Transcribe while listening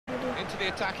into the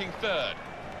attacking third.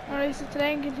 Alright, so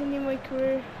today I'm continuing my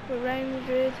career with Real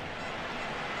Madrid.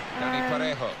 Dani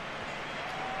Parejo.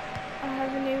 I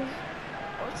have a new...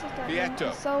 What's it that? Vieto.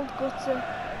 I sold Gutsa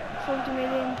 40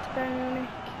 million to Bayern Munich.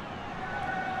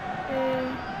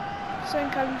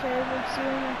 Signed Calvin Favour,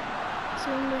 Zuma,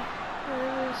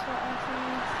 whatever his last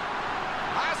name is.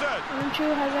 Hazard! And I'm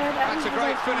sure Hazard. That's a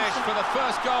great finish for the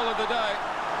first goal of the day.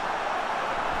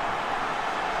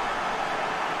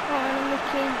 Oh, and I'm with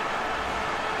Kian.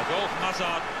 A goal from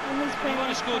Hazard. He might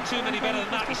have scored too many better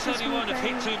than that. He certainly won't have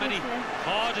hit too many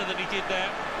harder than he did there.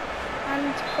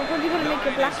 And we're probably going to make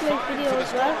a black light video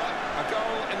as well. A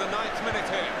goal in the 9th minute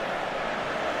here.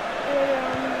 Later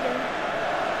on in the game.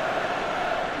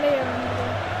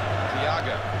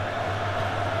 Thiago.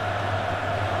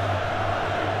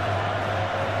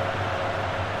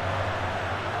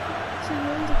 So you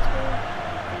want it to...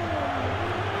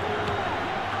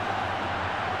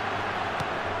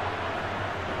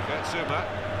 Zuma.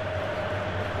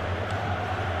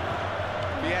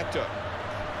 Vieto.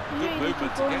 Good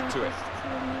movement to get to it.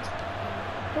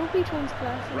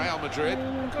 Real Madrid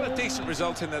got a decent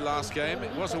result in their last game.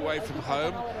 It was away from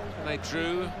home, and they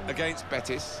drew against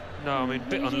Betis. No, I mean, a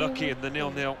bit unlucky in the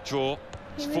 0-0 draw.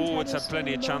 His forwards had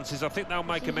plenty of chances. I think they'll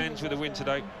make amends with a win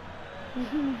today.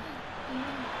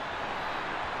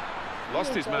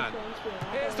 Lost his man.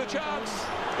 Here's the chance.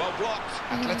 Well blocked.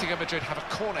 Atletico Madrid have a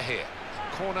corner here.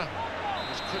 Corner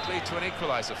which could lead to an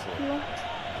equaliser for them.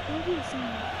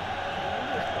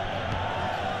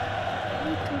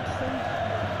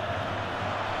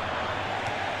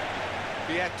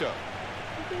 Vieto.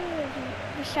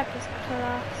 The shepherd's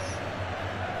class.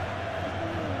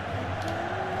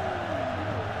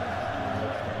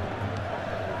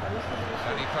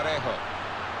 Dani Parejo.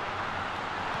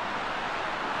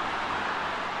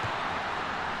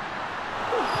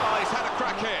 Oh, he's had a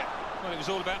crack here. Well, it was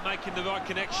all about making the right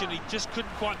connection. He just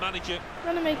couldn't quite manage it.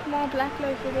 I'm going to make more black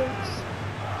light videos.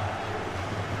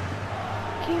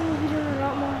 Kian will be doing a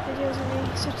lot more videos of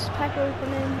me, such as pack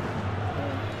opening.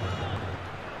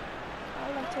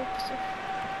 All that type of stuff.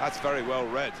 That's very well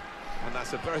read, and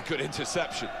that's a very good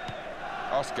interception.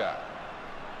 Oscar.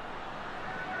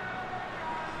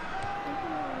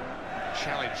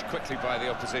 Challenged quickly by the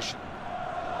opposition.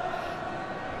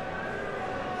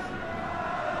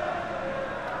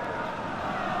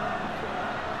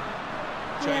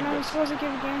 Yeah, no, we're supposed to give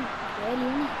again.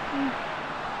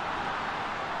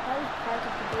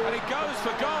 And he goes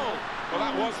for goal. Well,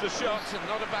 that was the shot, and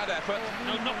not a bad effort.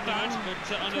 No, not bad, but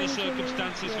under the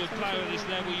circumstances for a player at this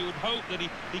level, you would hope that he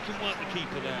can work the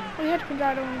keeper there. We had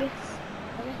Quadrado on this.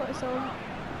 That's what I saw.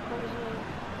 What was it?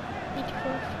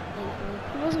 84.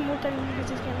 He wasn't worth anything because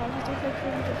this came out. He took like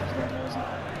 450,000.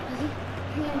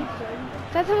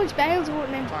 That's how much Bale's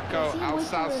worth now. Paco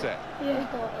Alsalce. Yeah.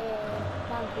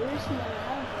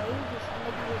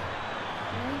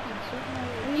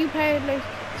 And you paid like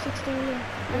 60 million.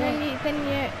 And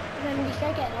then you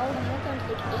start getting older, you're going to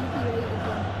like 80 right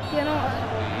again. You know.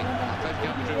 Atletico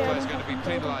Madrid player is going to be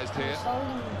penalised here. I'm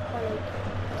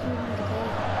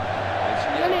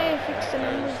going to fix the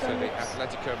numbers To on the this.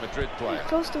 Atletico Madrid player.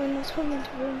 Close to windows, come into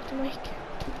the room to make.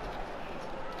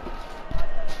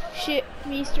 Shit,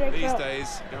 me straight These out.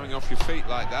 days, going off your feet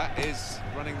like that is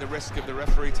running the risk of the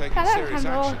referee taking serious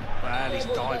action. Well, he's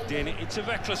dived in. It's a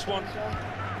reckless one.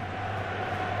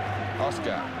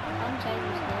 Oscar.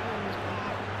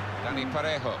 Dani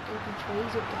Parejo.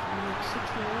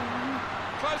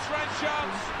 Close range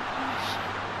chance.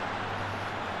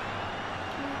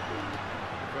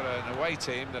 We've got an away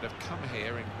team that have come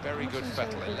here in very good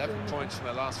fettle. 11 points from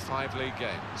their last 5 league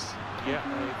games. Yeah,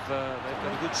 they've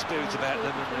got a good spirit about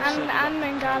them, And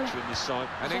Mangala. in this side.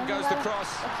 And in goes the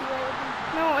cross.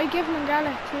 No, I give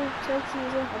Mangala to Chelsea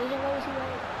as well.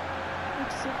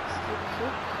 86.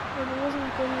 But it wasn't a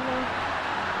good result.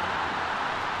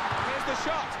 Here's the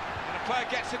shot. And a player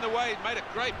gets in the way. Made a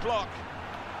great block.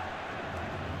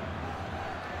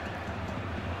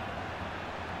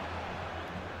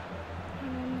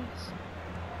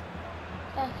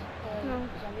 No.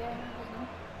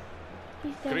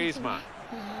 Griezmann.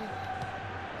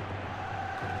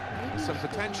 Some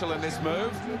potential in this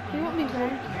move. He won't be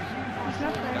playing. He's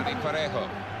not playing. Dani Parejo.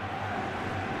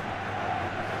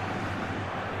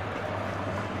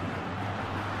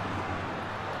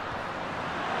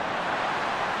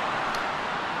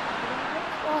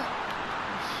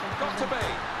 Got to be.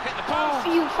 Hit the post.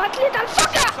 You fat little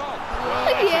fucker!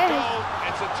 Well, it's a goal.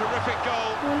 It's a terrific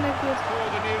goal for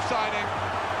the new signing.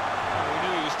 We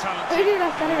knew he was talented. I did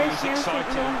that He was federation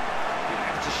exciting. now. You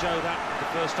have to show that the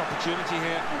first opportunity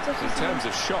here. In terms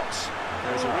of shots,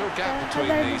 there's a real gap between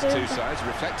these two sides,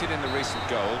 reflected in the recent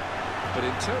goal. but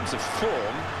in terms of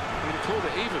form, you'd have called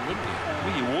it even, wouldn't you?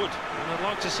 Well, you would. And I'd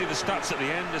like to see the stats at the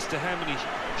end as to how many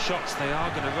shots they are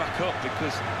going to rack up,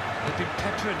 because they've been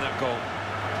peppering that goal.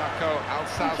 Paco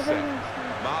Alsalce.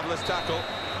 Marvellous tackle.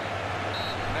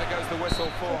 And there goes the whistle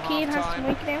for half-time.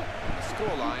 The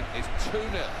scoreline is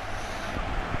 2-0.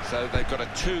 So they've got a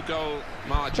 2-goal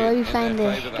margin in their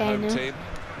favour, the home team,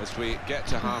 as we get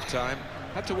to half-time.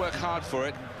 Had to work hard for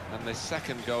it, and the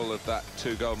second goal of that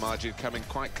 2-goal margin coming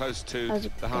quite close to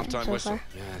the half-time whistle.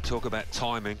 Yeah, talk about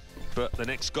timing. But the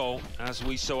next goal, as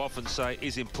we so often say,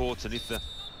 is important. If the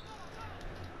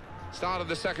start of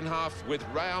the second half with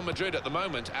Real Madrid at the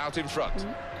moment out in front. In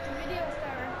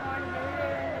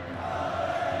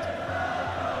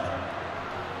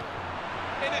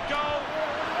a goal.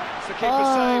 It's the keeper's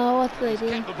save. What's the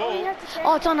idea?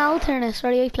 Oh, it's on alternate.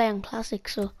 Sorry, I play on classic,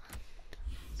 so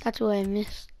that's why I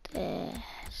missed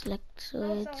select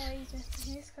sides.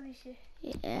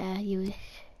 Yeah, you wish.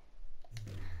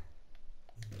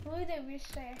 Why do we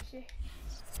say actually?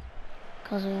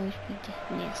 Because I always beat the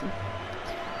Mason.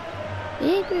 We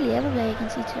ain't really ever play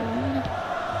against each other, you know?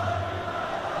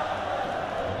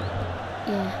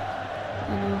 Yeah,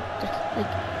 I know. Just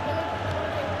like.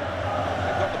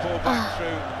 They've got the ball back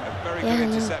through a very good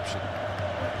interception.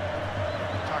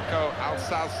 Paco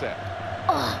Alsalce.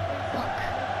 Oh, fuck.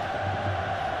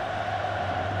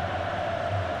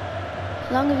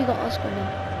 How long have you got Oscar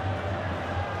now?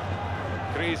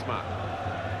 Griezmann.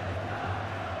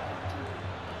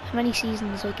 How many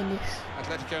seasons like in this?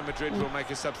 Atletico Madrid will make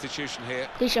a substitution here.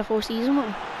 This is your 4th season with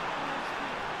him?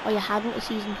 Oh, you haven't a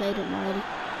season played with him already?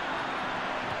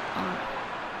 Oh.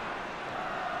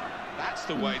 That's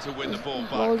the way to win the ball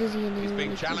back. How old is he in the He's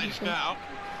being challenged now.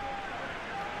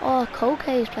 Oh, Koke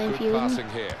is playing for you, isn't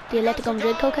he? The Atletico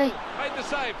Madrid Koke? Made the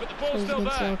save, but the ball's still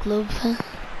there. Club.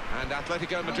 And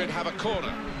Atletico Madrid have a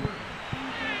corner.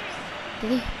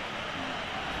 Did he?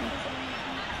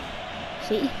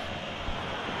 See?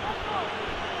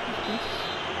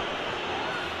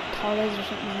 Torres or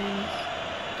something.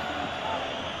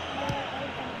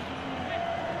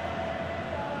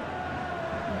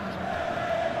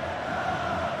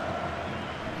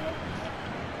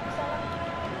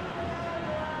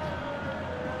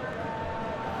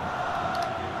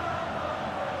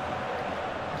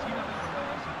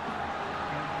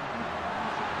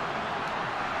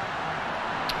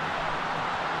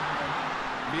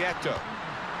 Nieto.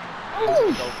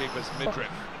 Goalkeeper's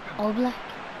midriff. All black.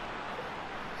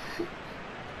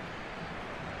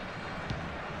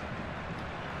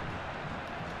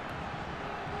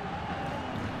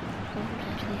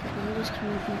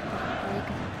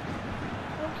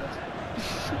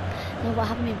 No, but I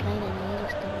haven't been playing it now, I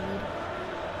just don't need it.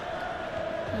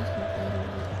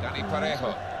 Danny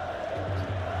Parejo.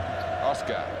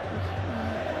 Oscar.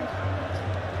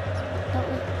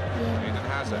 Eden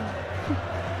Hazard.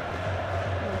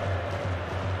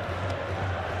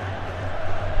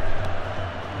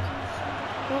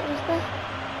 What was that?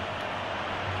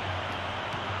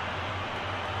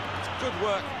 It's good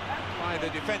work by the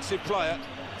defensive player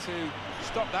to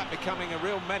stop that becoming a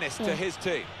real menace to his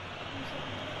team.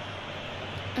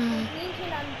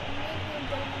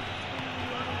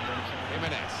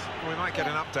 Jimenez. We might get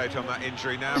an update on that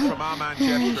injury now from our man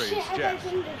Jeff Shreves. Jeff.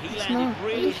 He landed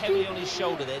really heavily on his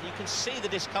shoulder there. You can see the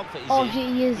discomfort he's in.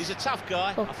 He is. He's a tough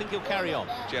guy. I think he'll carry on.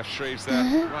 Jeff Shreves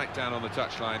there, right down on the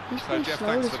touchline. So Jeff,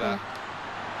 thanks for that.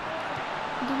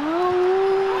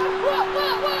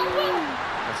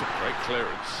 That's a great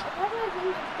clearance.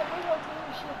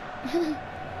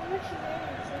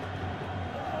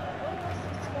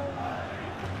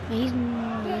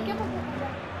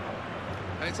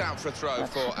 And it's out for a throw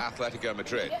for Atletico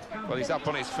Madrid. Well, he's up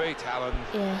on his feet, Alan.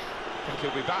 Yeah. I think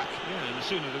he'll be back. Yeah, and the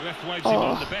sooner the ref waves him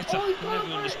on, the better. I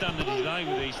never understand the delay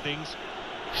with these things.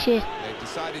 Shit. They've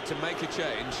decided to make a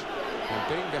change. And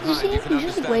being behind, you can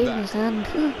understand waving that. his hand.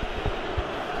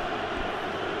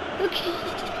 Okay.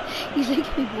 He's like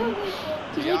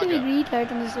a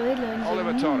retard on the sideline.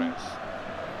 Oliver Torres.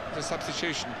 The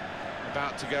substitution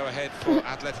about to go ahead for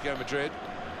Atletico Madrid.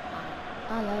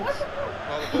 Oh, lads.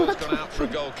 Well, the ball's gone out for a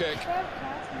goal kick.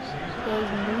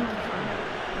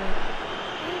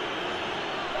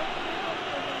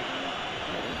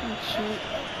 Shoot.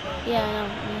 Yeah, I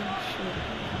know. Shoot.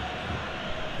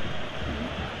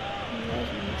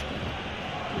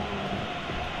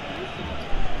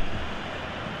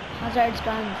 Hazard's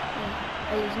gone.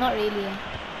 Yeah. He's not really.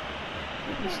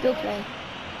 He can still play.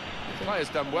 The player's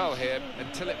done well here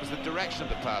until it was the direction of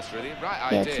the pass, really. Right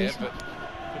idea, but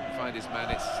couldn't find his man.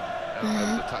 It's out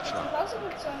over the touchline.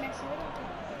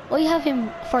 Oh, you have him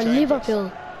for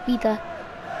Liverpool, Vita.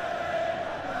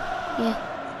 Yeah.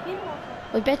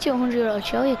 I bet you €100 I'll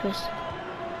show you, Chris.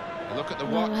 Look at the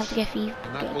And then watch. we'll have to get FIFA,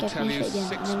 And that will get tell you FIFA again.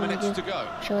 6 and then minutes we'll to go.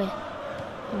 show you.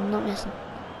 I'm not missing.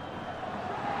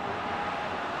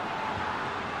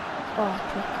 Oh,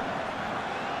 trick.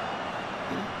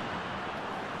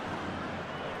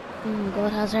 Oh my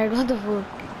god, Hazard, what the fuck?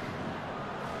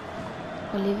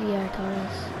 Olivier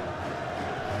Torres.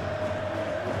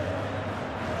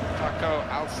 Paco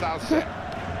Alsalce.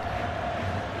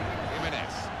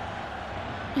 Jimenez.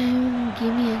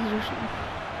 Give me a or something.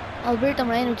 Alberto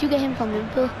Moreno, did you get him from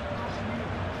Liverpool?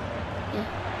 Yeah.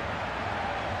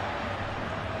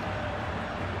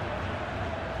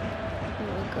 Oh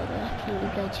my god, I absolutely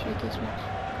played shit this match.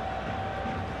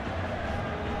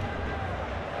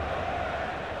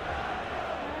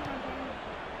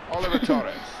 Oliver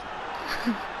Torres.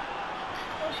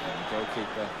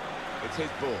 Goalkeeper. It's his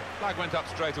ball. Flag went up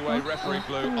straight away. Referee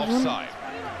blew offside.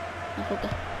 Okay.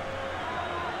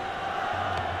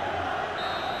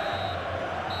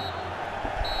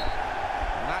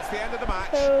 And that's the end of the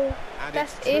match. So And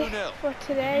that's it's it 2-0. for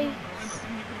today's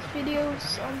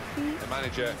videos on FIFA. The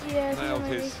manager nailed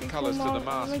his colours to the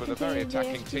mast with a very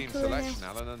attacking team selection,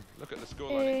 Alan, and look at the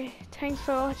scoreline. Thanks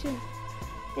for watching.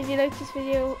 If you liked this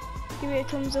video, give it a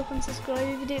thumbs up and subscribe.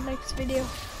 If you didn't like this video,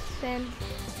 then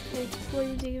why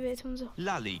would you give it a thumbs up?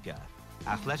 La Liga.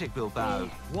 Athletic Bilbao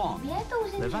 1, Yeah,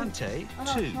 those in Levante Oh,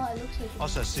 no, 2, it's not, it looks like it.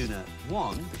 Osasuna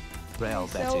 1, Real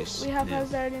Betis So we have 0,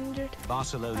 Hazard injured,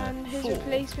 Barcelona and his 4,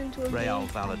 replacement will Real be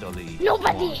Valladolid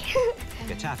nobody. 1,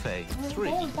 Getafe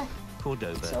 3,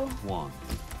 Cordoba So, 1,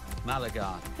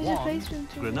 Malaga his 1,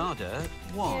 replacement will Granada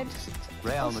be, 1,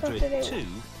 Real I'll sort Madrid it out 2,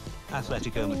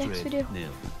 Atletico in the next Madrid video.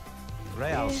 0,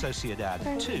 Real Sociedad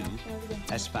Thanks. 2,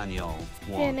 Espanyol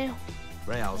yeah, 1, now.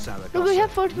 Real Zaragoza Look, we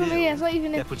have 4 from 0, here. It's not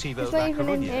even in. Deportivo It's La not even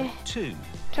in Coruña 2,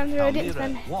 transfer edit.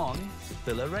 Almira 1,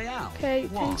 Villarreal Okay,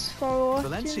 1, thanks for watching.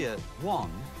 Valencia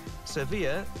 1,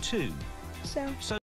 Sevilla 2. So.